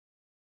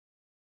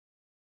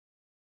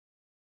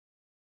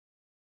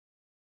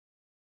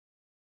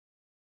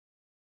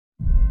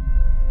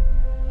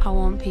I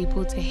want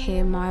people to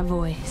hear my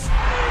voice.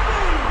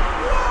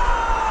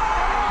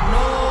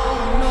 No,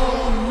 no,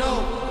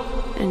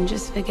 no. And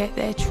just forget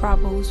their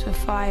troubles for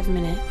 5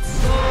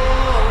 minutes.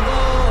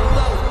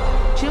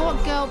 Do you know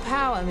what girl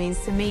power means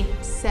to me?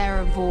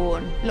 Sarah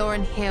Vaughan,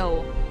 Lauryn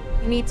Hill.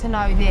 You need to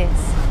know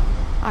this.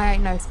 I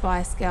ain't no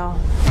Spice Girl.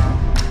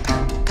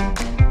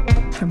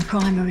 From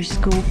primary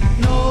school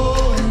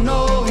No,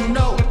 no,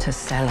 no. to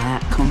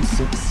sell-out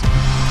concerts.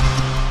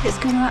 It's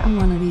going to happen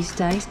one of these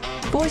days.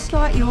 Voice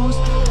like yours,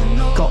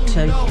 got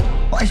to.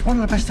 Well, it's one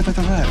of the best I've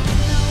ever heard.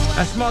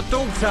 That's my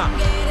daughter.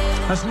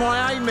 That's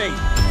my Amy.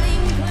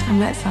 I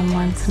met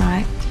someone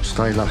tonight.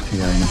 Stay lucky,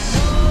 Amy.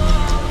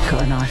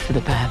 Got an eye for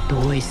the bad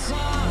boys.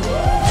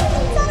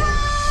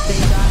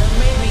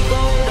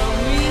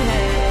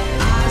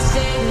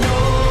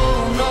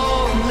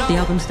 The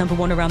album's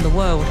 #1 around the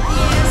world.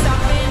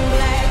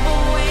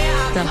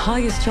 The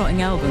highest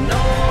charting album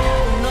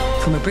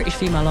from a British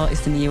female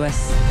artist in the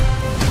US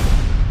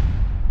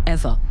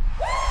ever.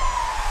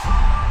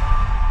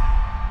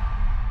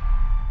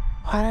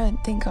 I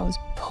don't think I was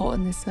put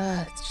on this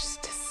earth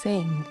just to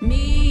sing.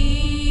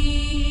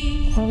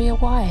 Me. I want to be a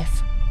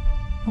wife.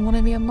 I want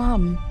to be a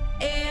mum.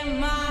 In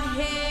my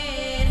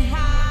head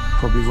high.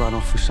 Probably run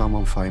off with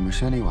someone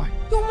famous anyway.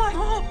 You're my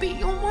heartbeat.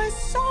 You're my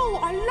soul.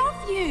 I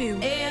love you.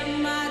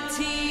 And my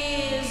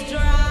tears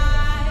dry.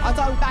 I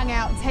don't bang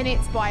out 10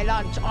 hits by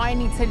lunch. I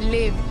need to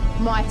live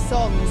my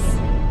songs.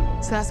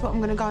 So that's what I'm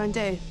going to go and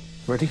do.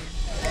 Ready?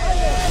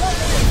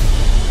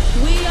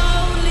 We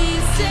only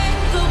said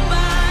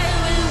goodbye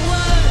with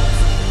words.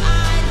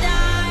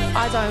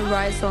 I don't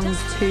write songs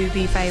to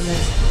be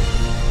famous.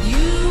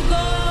 You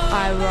go.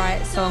 I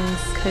write songs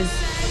because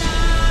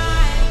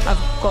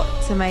I've got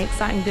to make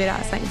something good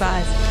out of something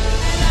bad.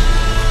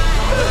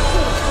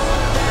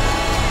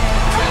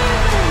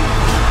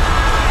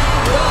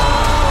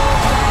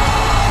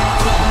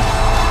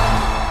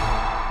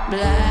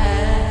 Black.